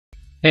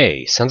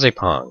Hey, Sensei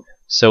Pong.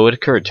 So it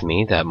occurred to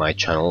me that my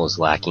channel is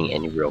lacking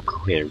any real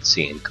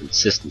coherency and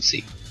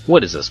consistency.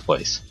 What is this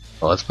place?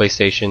 A Let's Play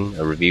station?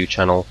 A review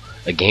channel?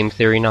 A game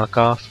theory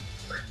knockoff?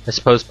 I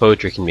suppose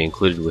poetry can be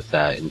included with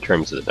that in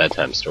terms of the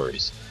bedtime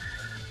stories.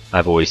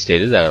 I've always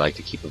stated that I like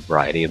to keep a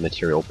variety of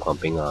material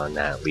pumping on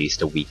at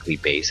least a weekly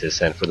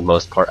basis, and for the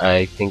most part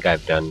I think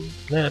I've done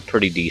a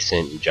pretty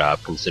decent job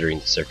considering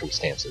the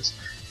circumstances.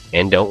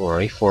 And don't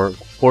worry,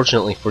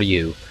 fortunately for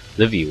you,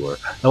 the viewer,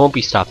 I won't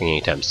be stopping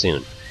anytime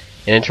soon.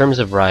 And in terms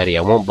of variety,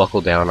 I won't buckle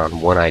down on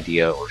one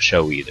idea or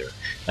show either.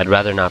 I'd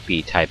rather not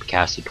be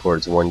typecasted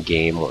towards one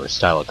game or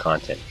style of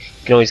content.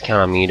 You can always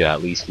count on me to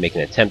at least make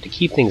an attempt to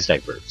keep things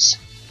diverse.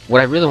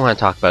 What I really want to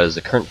talk about is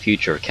the current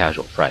future of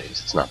Casual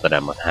Fridays. It's not that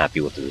I'm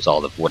unhappy with the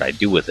result of what I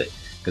do with it,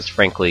 because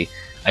frankly,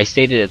 I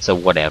stated it's a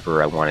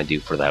whatever I want to do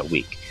for that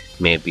week.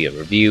 May it be a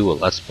review, a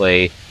let's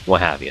play,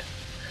 what have you.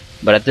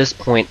 But at this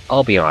point,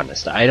 I'll be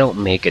honest, I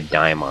don't make a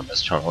dime on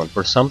this channel, and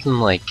for something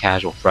like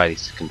Casual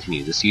Fridays to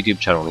continue, this YouTube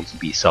channel needs to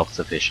be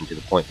self-sufficient to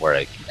the point where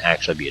it can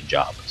actually be a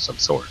job of some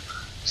sort.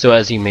 So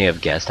as you may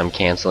have guessed, I'm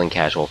canceling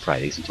Casual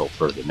Fridays until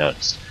further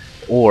notice,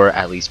 or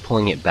at least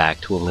pulling it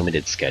back to a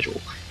limited schedule.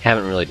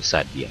 Haven't really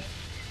decided yet.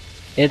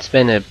 It's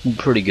been a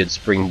pretty good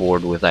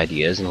springboard with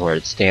ideas, and where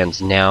it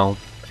stands now,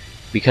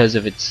 because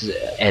of its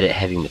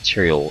edit-heavy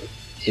material,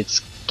 it's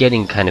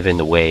getting kind of in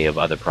the way of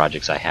other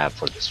projects I have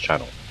for this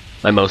channel.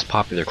 My most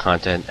popular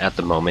content at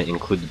the moment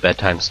include the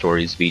Bedtime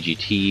Stories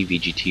VGT,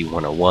 VGT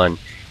 101,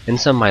 and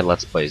some of my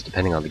Let's Plays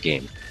depending on the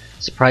game.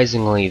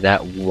 Surprisingly,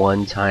 that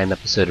one-time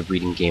episode of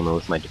Reading Gamer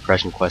with my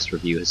Depression Quest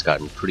review has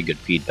gotten pretty good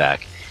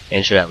feedback,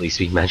 and should at least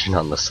be mentioned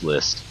on this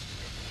list.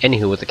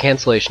 Anywho, with the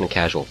cancellation of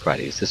Casual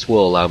Fridays, this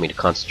will allow me to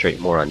concentrate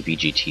more on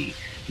VGT,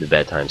 the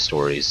Bedtime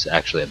Stories,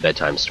 actually a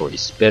Bedtime Stories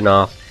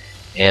spin-off,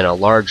 and a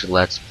large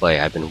Let's Play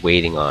I've been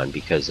waiting on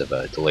because of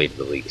a delayed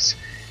release.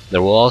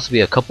 There will also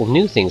be a couple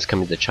new things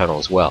coming to the channel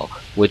as well,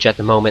 which at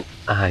the moment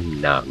I'm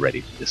not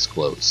ready to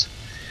disclose.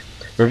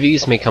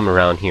 Reviews may come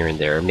around here and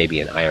there, maybe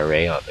an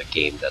IRA of a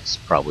game that's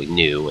probably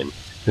new, and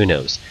who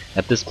knows.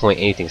 At this point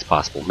anything's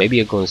possible.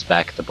 Maybe a glimpse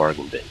back at the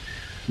bargain bin.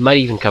 Might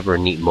even cover a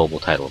neat mobile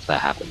title if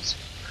that happens.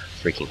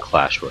 Freaking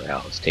Clash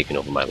Royale has taken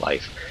over my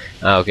life.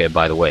 Okay,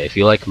 by the way, if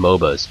you like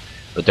MOBAs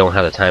but don't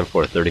have the time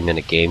for a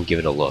 30-minute game, give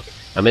it a look.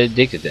 I'm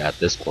addicted to it at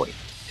this point.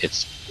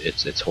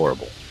 It's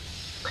horrible.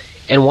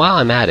 And while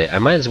I'm at it, I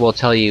might as well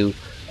tell you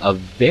a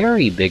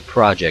very big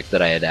project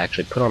that I had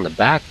actually put on the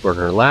back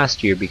burner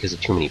last year because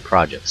of too many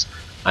projects.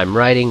 I'm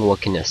writing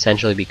what can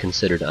essentially be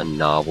considered a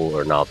novel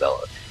or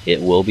novella.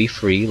 It will be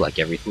free like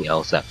everything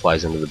else that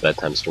flies under the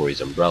Bedtime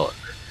Stories umbrella.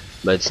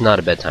 But it's not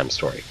a bedtime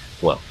story.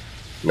 Well,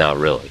 not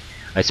really.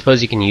 I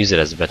suppose you can use it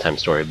as a bedtime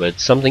story, but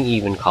it's something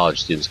even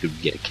college students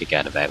could get a kick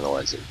out of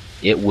analyzing.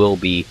 It will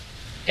be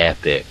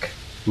epic.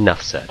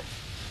 Enough said.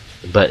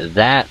 But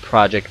that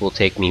project will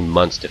take me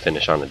months to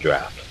finish on the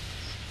draft.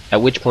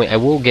 At which point I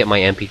will get my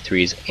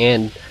MP3s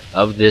and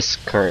of this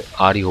current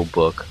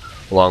audiobook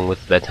along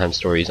with Bedtime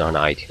Stories on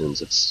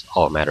iTunes. It's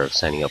all a matter of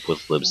signing up with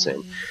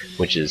Libsyn,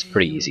 which is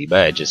pretty easy,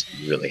 but I just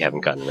really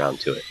haven't gotten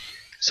around to it.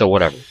 So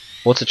whatever.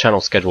 What's the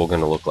channel schedule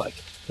going to look like?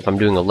 If I'm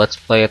doing a Let's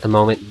Play at the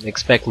moment,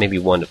 expect maybe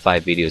 1 to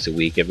 5 videos a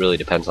week. It really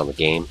depends on the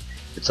game.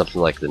 If it's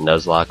something like the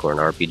Nuzlocke or an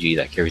RPG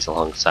that carries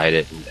alongside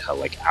it and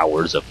like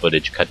hours of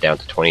footage cut down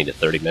to 20 to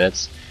 30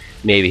 minutes,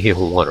 maybe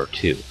even 1 or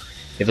 2.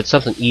 If it's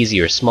something easy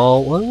or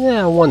small, well,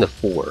 yeah, 1 to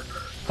 4.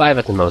 5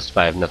 at the most if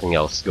I have nothing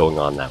else going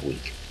on that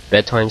week.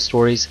 Bedtime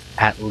Stories,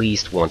 at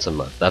least once a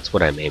month. That's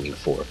what I'm aiming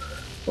for.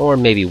 Or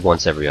maybe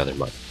once every other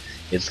month.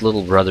 It's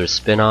Little Brother's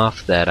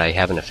spin-off that I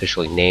haven't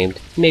officially named,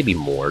 maybe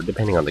more,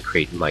 depending on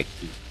my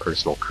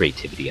personal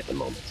creativity at the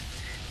moment.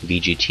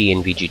 VGT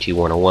and VGT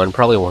 101,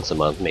 probably once a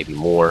month, maybe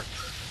more.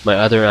 My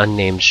other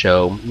unnamed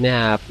show,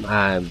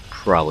 I'm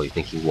probably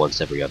thinking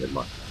once every other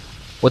month.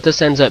 What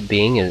this ends up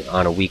being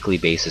on a weekly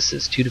basis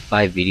is 2 to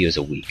 5 videos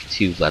a week,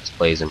 2 Let's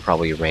Plays, and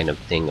probably a random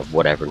thing of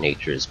whatever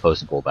nature is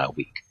postable that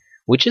week.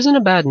 Which isn't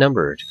a bad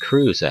number to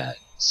cruise at,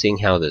 seeing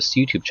how this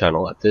YouTube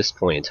channel at this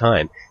point in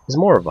time is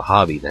more of a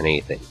hobby than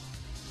anything.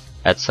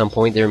 At some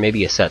point there may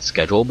be a set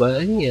schedule,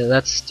 but yeah,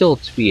 that's still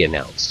to be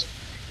announced.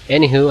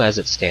 Anywho, as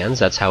it stands,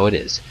 that's how it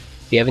is.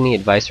 If you have any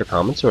advice or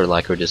comments, or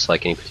like or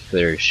dislike any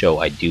particular show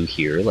I do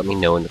here, let me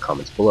know in the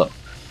comments below.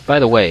 By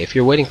the way, if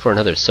you're waiting for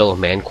another solo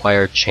man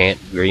choir chant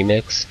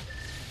remix,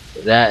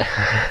 that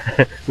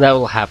that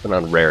will happen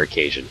on a rare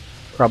occasion.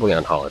 Probably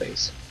on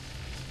holidays.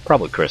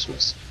 Probably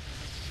Christmas.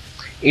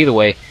 Either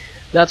way,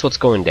 that's what's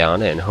going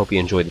down, and hope you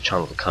enjoy the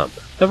channel to come.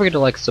 Don't forget to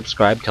like,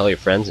 subscribe, tell your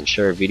friends, and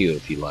share a video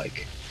if you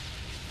like.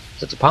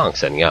 It's a Pong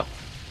setting out.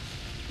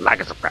 Like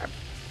and subscribe.